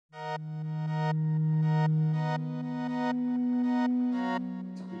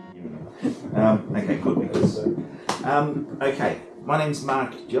Okay, good. Because, okay, my name's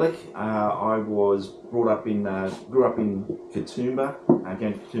Mark Yelich. I was grew up in Katoomba,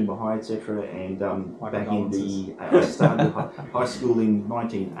 going to Katoomba High, etc. And back in the, I started high school in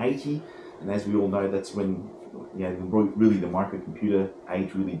 1980, and as we all know, that's when really the microcomputer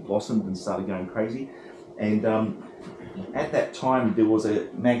age really blossomed and started going crazy. And at that time, there was a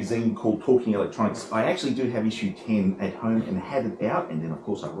magazine called Talking Electronics. I actually do have issue 10 at home and had it out, and then of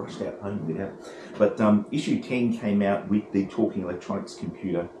course I rushed out home with it. But issue 10 came out with the Talking Electronics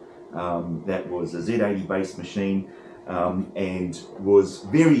computer. That was a Z80 based machine and was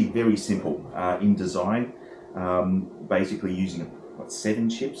very, very simple in design, basically using 7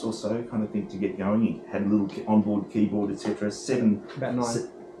 chips or so kind of thing to get going. It had a little onboard keyboard, etc. About 9.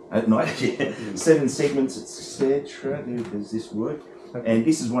 At night, yeah. 7 segments, etc. Does this work? Okay. And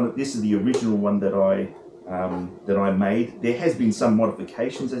this is the original one that I made. There has been some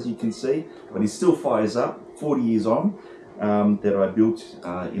modifications, as you can see, but it still fires up 40 years on. That I built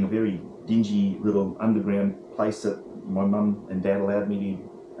in a very dingy little underground place that my mum and dad allowed me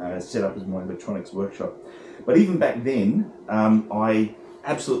to set up as my electronics workshop. But even back then, I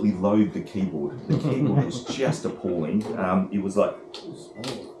absolutely loathed the keyboard. The keyboard was just appalling. It was like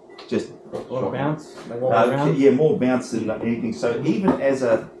just a lot of bounce. Yeah, more bounce than anything. So even as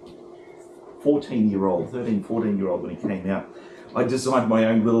a 14-year-old when it came out, I designed my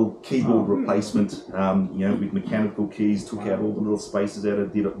own little keyboard replacement, with mechanical keys, took out all the little spaces out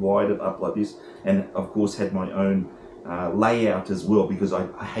of it, wired it up like this, and of course had my own layout as well, because I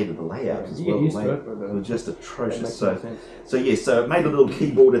hated the layout as well. It was just atrocious. So I made a little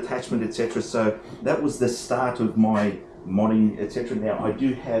keyboard attachment, etc. So that was the start of my modding, etc. Now I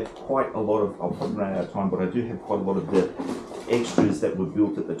do have quite a lot of, I'll probably run out of time, but I do have quite a lot of the extras that were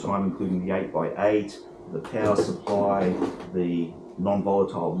built at the time, including the 8x8, the power supply, the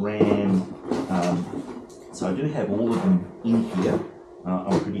non-volatile RAM. So I do have all of them in here,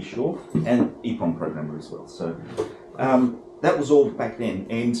 I'm pretty sure, and EEPROM programmer as well. So that was all back then,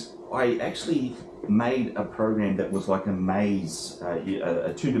 and I actually made a program that was like a maze,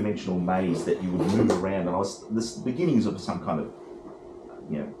 a 2-dimensional maze that you would move around, and this beginnings of some kind of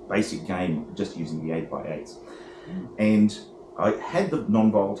basic game just using the 8x8s. And I had the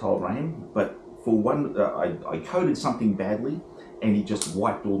non-volatile RAM, but for one, I coded something badly, and it just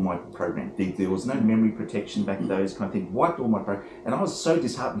wiped all my program. There was no memory protection back in those kind of things. Wiped all my program, and I was so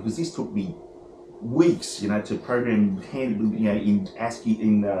disheartened because this took me weeks, to program in ASCII,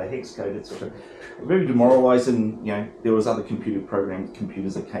 in hex code, etc. Very demoralising. There was other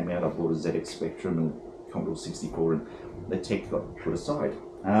computers that came out. I bought a ZX Spectrum and Commodore 64, and the tech got put aside.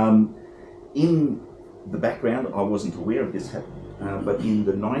 In the background, I wasn't aware of this happening, but in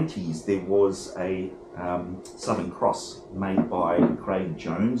the 90s there was a Southern Cross made by Craig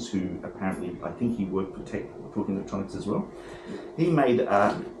Jones, who apparently, I think he worked for Talking Electronics as well. He made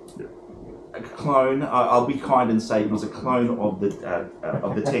a clone. I'll be kind and say it was a clone of the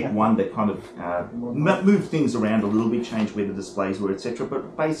TEC-1 that kind of moved things around a little bit, changed where the displays were, etc.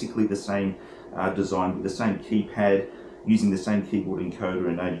 But basically the same design with the same keypad, using the same keyboard encoder,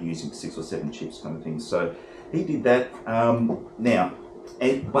 and only using 6 or 7 chips, kind of thing. So he did that.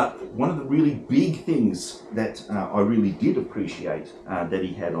 But one of the really big things that I really did appreciate that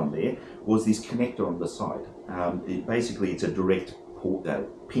he had on there was this connector on the side. Basically, it's a direct port,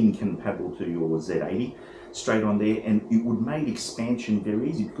 pin compatible to your Z80, straight on there, and it would make expansion very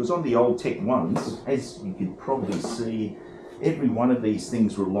easy, because on the old TEC-1s, as you can probably see, every one of these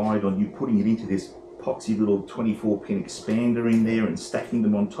things relied on you putting it into this poxy little 24-pin expander in there and stacking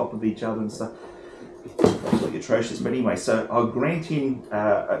them on top of each other and stuff. Absolutely atrocious. But anyway, so I'll grant him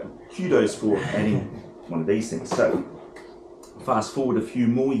kudos for adding one of these things. So fast forward a few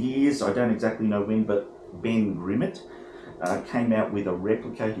more years, I don't exactly know when, but Ben Grimmett came out with a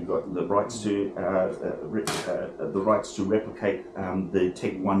replica. He got the rights to replicate the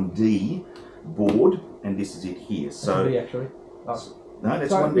TEC-1D board, and this is it here. So actually. No,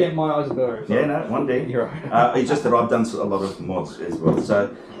 that's 1D. Yeah, my eyes are blurry. Yeah, no, 1D. You're right. It's just that I've done a lot of mods as well.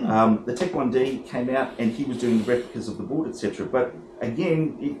 So the TEC-1D came out, and he was doing the replicas of the board, etc. But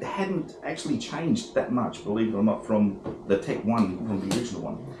again, it hadn't actually changed that much, believe it or not, from the TEC-1, from the original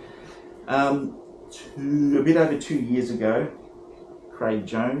one. A bit over 2 years ago, Craig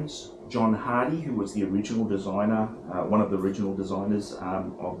Jones, John Hardy, who was the original designer, one of the original designers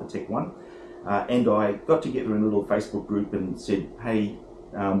of the TEC-1, and I got together in a little Facebook group and said, hey,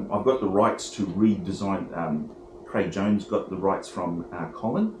 I've got the rights to redesign. Craig Jones got the rights from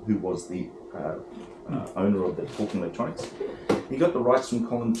Colin, who was the owner of the Talking Electronics. He got the rights from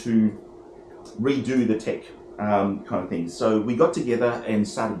Colin to redo the TEC kind of thing. So we got together and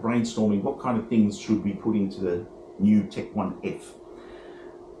started brainstorming what kind of things should we put into the new TEC-1F.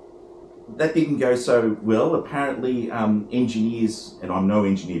 That didn't go so well. Apparently engineers, and I'm no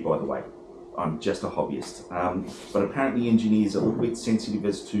engineer by the way, I'm just a hobbyist, but apparently engineers are a little bit sensitive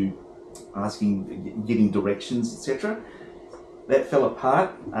as to asking, getting directions, etc. That fell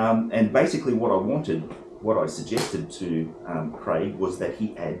apart, and basically what I suggested to Craig was that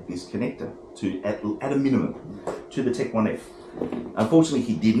he add this connector to, at a minimum, to the TEC-1F. Unfortunately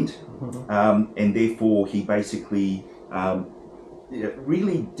he didn't, and therefore he basically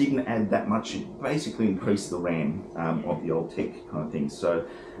really didn't add that much. It basically increased the RAM of the old Tech kind of thing. So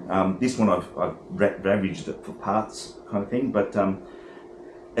this one I've ravaged it for parts kind of thing, but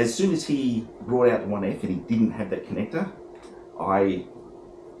as soon as he brought out the 1F and he didn't have that connector, I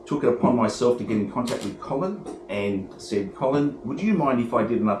took it upon myself to get in contact with Colin and said, Colin, would you mind if I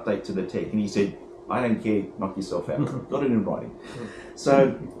did an update to the Tech? And he said, I don't care, knock yourself out. Got it in writing.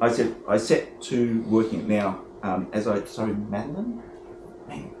 So I said, I set to working it now. Sorry, Madeline?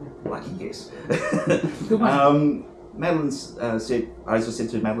 Man, lucky guess. Madeline said, as I said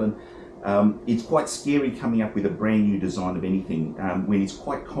to Madeline, it's quite scary coming up with a brand new design of anything. When it's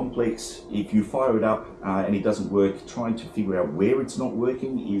quite complex, if you fire it up and it doesn't work, trying to figure out where it's not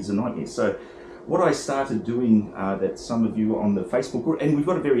working is a nightmare. So what I started doing, that some of you on the Facebook group, and we've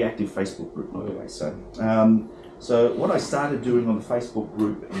got a very active Facebook group by the way, so what I started doing on the Facebook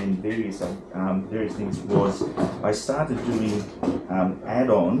group and various things was I started doing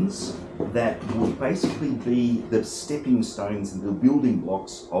add-ons that would basically be the stepping stones and the building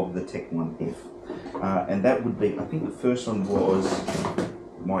blocks of the TEC-1F. And that would be, I think the first one was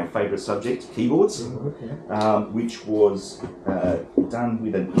my favourite subject, keyboards, which was done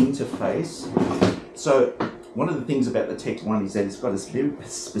with an interface. So one of the things about the TEC-1 is that it's got a very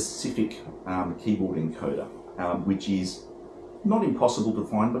specific keyboard encoder. Which is not impossible to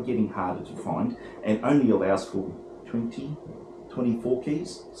find, but getting harder to find, and only allows for 24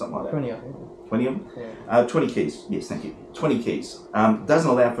 keys, something like that. 20, I think. 20 of them? Yeah. 20 keys, yes, thank you. 20 keys.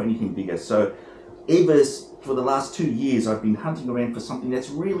 Doesn't allow for anything bigger. So for the last 2 years, I've been hunting around for something that's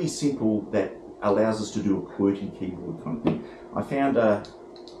really simple that allows us to do a QWERTY keyboard kind of thing. I found,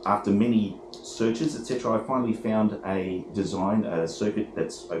 after many searches, etc., I finally found a design, a circuit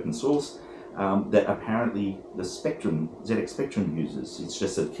that's open source, that apparently the ZX Spectrum uses. It's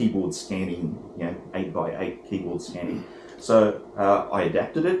just a keyboard scanning, 8x8 keyboard scanning. So I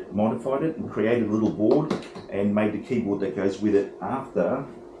adapted it, modified it, and created a little board and made the keyboard that goes with it after,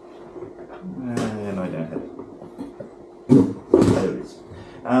 and I don't have it. There it is.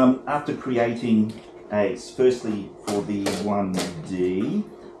 After creating firstly for the 1D,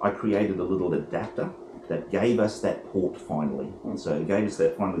 I created a little adapter that gave us that port finally. So it gave us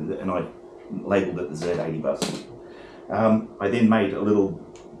that finally, and I labelled it the Z80 bus. I then made a little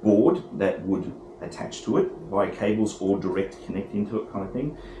board that would attach to it via cables or direct connect into it kind of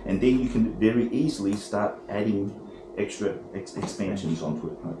thing, and then you can very easily start adding extra expansions onto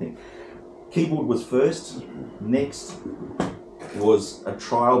it kind of thing. Keyboard was first, next was a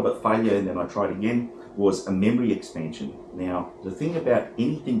trial but failure, and then I tried again, was a memory expansion. Now the thing about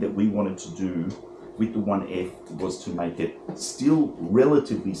anything that we wanted to do with the 1F was to make it still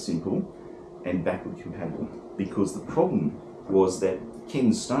relatively simple and backward compatible, because the problem was that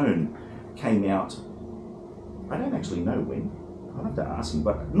Ken Stone came out, I don't actually know when, I'll have to ask him,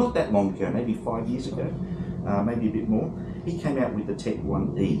 but not that long ago, maybe 5 years ago, maybe a bit more. He came out with the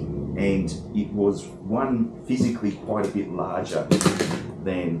TEC-1E, and it was physically quite a bit larger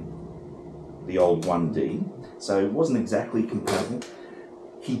than the old 1D, so it wasn't exactly compatible.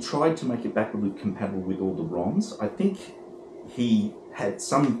 He tried to make it backwardly compatible with all the ROMs. I think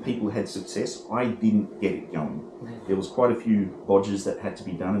some people had success. I didn't get it going. There was quite a few bodges that had to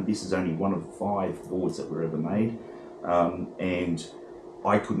be done, and this is only one of 5 boards that were ever made, and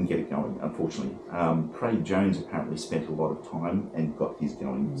I couldn't get it going, unfortunately. Craig Jones apparently spent a lot of time and got his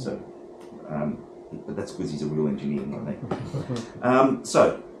going, so but that's because he's a real engineer, not me.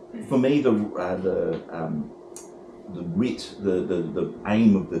 So for me, the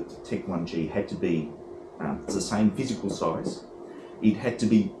aim of the TEC-1G had to be it's the same physical size. It had to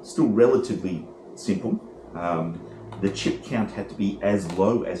be still relatively simple. The chip count had to be as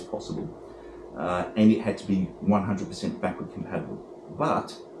low as possible, and it had to be 100% backward compatible.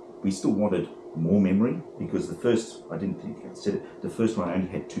 But we still wanted more memory, because the first, I didn't think I said it, the first one only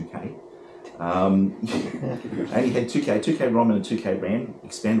had 2K. Only had 2K ROM and a 2K RAM,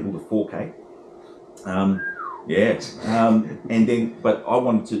 expandable to 4K. And then, but I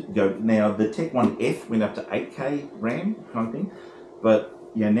wanted to go, now the TEC-1F went up to 8K RAM kind of thing, but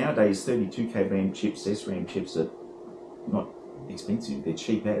nowadays 32K RAM chips, SRAM chips are not expensive, they're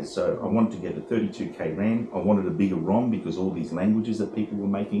cheap as. So I wanted to get a 32K RAM. I wanted a bigger ROM because all these languages that people were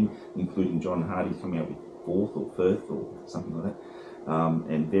making, including John Hardy coming out with Fourth or Firth or something like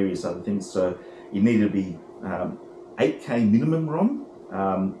that, and various other things. So it needed to be 8K minimum ROM,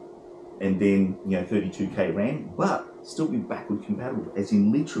 and then 32K RAM, but still be backward compatible. As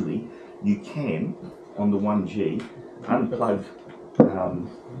in, literally, you can on the 1G unplug,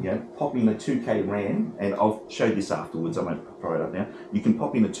 pop in a 2K RAM, and I'll show this afterwards. I won't throw it up now. You can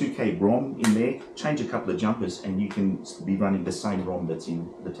pop in a 2K ROM in there, change a couple of jumpers, and you can be running the same ROM that's in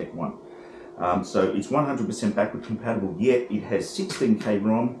the TEC-1. So it's 100% backward compatible. Yet it has 16K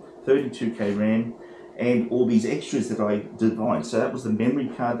ROM, 32K RAM, and all these extras that I designed. So that was the memory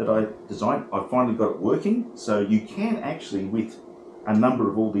card that I designed. I finally got it working. So you can actually, with a number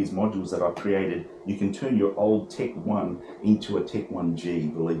of all these modules that I've created, you can turn your old TEC-1 into a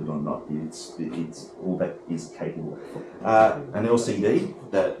TEC-1G, believe it or not. It's all that is capable. An LCD,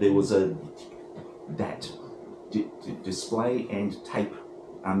 there was a DAT, display and tape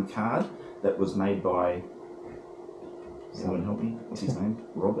card that was made by, someone help me, what's his name?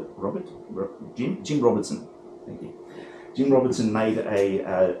 Jim Robertson, thank you. Jim Robertson made a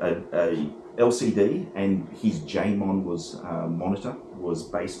LCD, and his JMON monitor was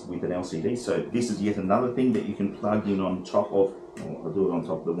based with an LCD. So this is yet another thing that you can plug in on top of, I'll do it on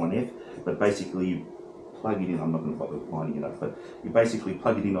top of the 1F, but basically you plug it in. I'm not going to bother lining it up, but you basically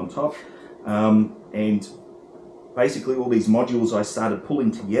plug it in on top, and basically all these modules I started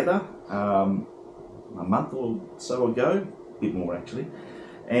pulling together a month or so ago, a bit more actually,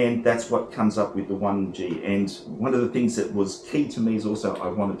 and that's what comes up with the 1G. And one of the things that was key to me is also I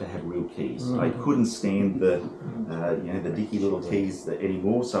wanted to have real keys. I couldn't stand the the dicky little keys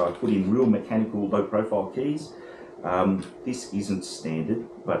anymore, so I put in real mechanical low profile keys. This isn't standard,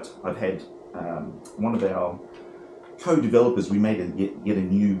 but I've had one of our co-developers, we made yet a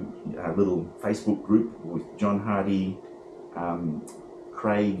new little Facebook group with John Hardy,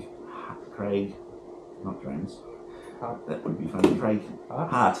 Craig, not James, that would be funny, Craig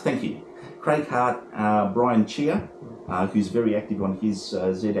Hart, thank you. Craig Hart, Brian Chia, who's very active on his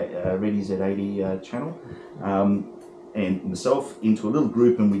Ready Z80 channel, and myself into a little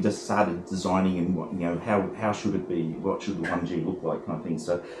group, and we just started designing and how should it be, what should the 1G look like, kind of thing.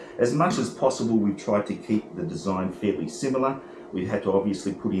 So as much as possible we've tried to keep the design fairly similar. We had to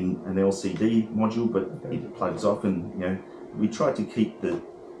obviously put in an LCD module, but it plugs off, and we tried to keep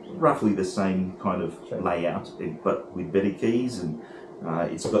roughly the same kind of layout, but with better keys, and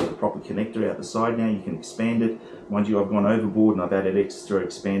it's got the proper connector out the side now. You can expand it. Mind you, I've gone overboard and I've added extra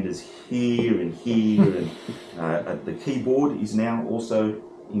expanders here and here, and the keyboard is now also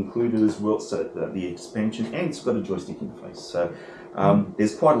included as well, so the expansion, and it's got a joystick interface. So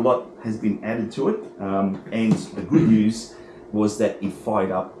there's quite a lot has been added to it, and the good news was that it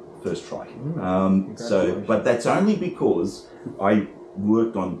fired up first try. But that's only because I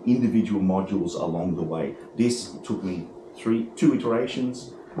worked on individual modules along the way. This took me two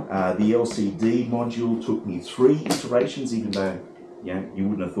iterations. The LCD module took me 3 iterations, even though you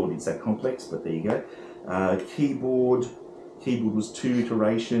wouldn't have thought it's that complex, but there you go. Keyboard was 2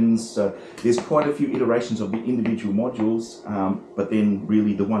 iterations. So there's quite a few iterations of the individual modules, but then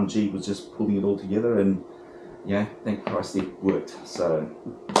really the 1G was just pulling it all together, and thank Christ it worked. So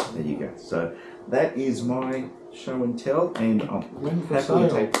there you go. So that is my show and tell, and I'll happily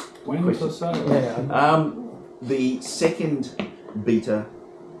take questions. The second beta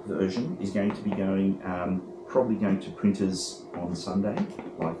version is going to be going, probably going to printers on Sunday.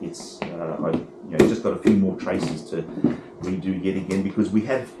 Like it's, I've just got a few more traces to redo yet again, because we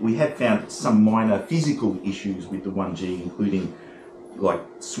have found some minor physical issues with the 1G, including like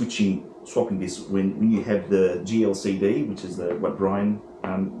swapping this when you have the GLCD, which is what Brian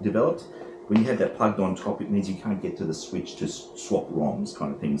developed. When you have that plugged on top, it means you can't get to the switch to swap ROMs,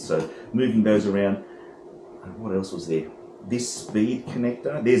 kind of thing. So moving those around. What else was there? This speed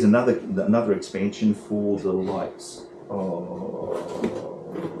connector. There's another expansion for the lights. Oh,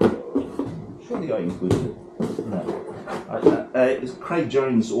 surely I included it. No. Craig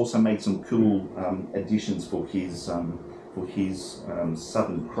Jones also made some cool additions for his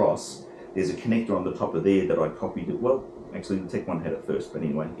Southern Cross. There's a connector on the top of there that I copied it. Well, actually the TEC-1 had it first, but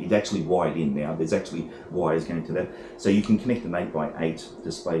anyway, it's actually wired in now. There's actually wires going to that. So you can connect an 8x8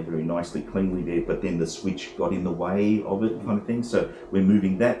 display very nicely, cleanly there, but then the switch got in the way of it, kind of thing. So we're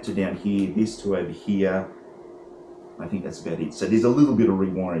moving that to down here, this to over here. I think that's about it. So there's a little bit of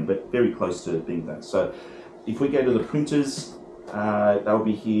rewiring, but very close to being done. So if we go to the printers, they'll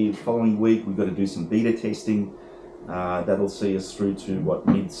be here the following week. We've got to do some beta testing. That'll see us through to what,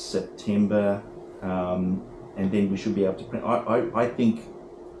 mid-September, and then we should be able to print. I think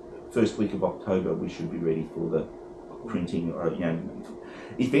first week of October we should be ready for the printing. Or, you know,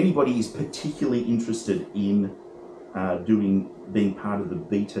 if anybody is particularly interested in being part of the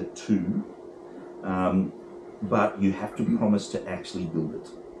beta 2, but you have to promise to actually build it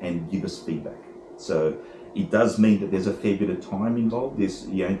and give us feedback. So it does mean that there's a fair bit of time involved. There's,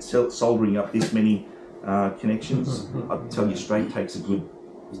 you know, soldering up this many connections, I'll tell you straight, takes a good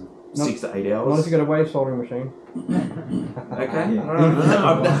 6 to 8 hours. Not if you've got a wave soldering machine. Okay, Yeah. all right.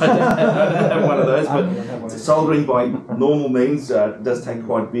 I don't have one of those, but soldering by normal means does take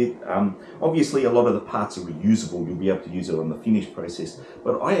quite a bit. Obviously, a lot of the parts are reusable. You'll be able to use it on the finish process.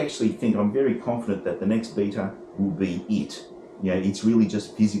 But I actually think, I'm very confident that the next beta will be it. You know, it's really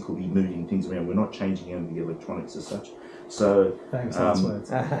just physically moving things around. We're not changing any of the electronics as such. So, Thanks, that's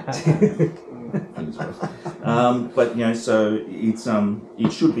words. but you know, so it's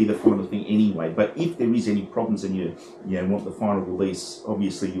it should be the final thing anyway. But if there is any problems and you want the final release,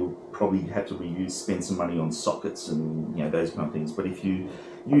 obviously you'll probably have to spend some money on sockets and those kind of things. But if you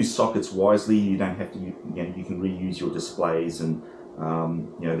use sockets wisely, you don't have to. You can reuse your displays and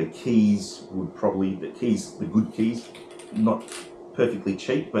the keys would probably the good keys, not perfectly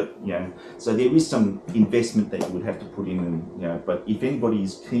cheap, but so there is some investment that you would have to put in, and but if anybody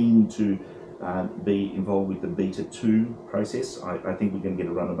is keen to be involved with the beta 2 process, I think we're going to get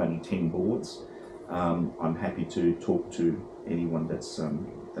a run of only 10 boards. I'm happy to talk to anyone that's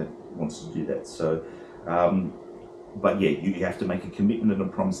that wants to do that. So but yeah, you have to make a commitment and a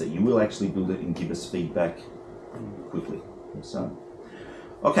promise that you will actually build it and give us feedback quickly. So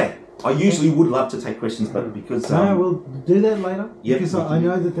okay, I usually would love to take questions, but because no, we'll do that later. Yep, because I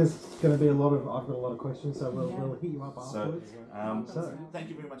know that there's going to be I've got a lot of questions, so we'll hit you up afterwards. So thank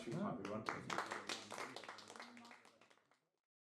you very much for your time, everyone.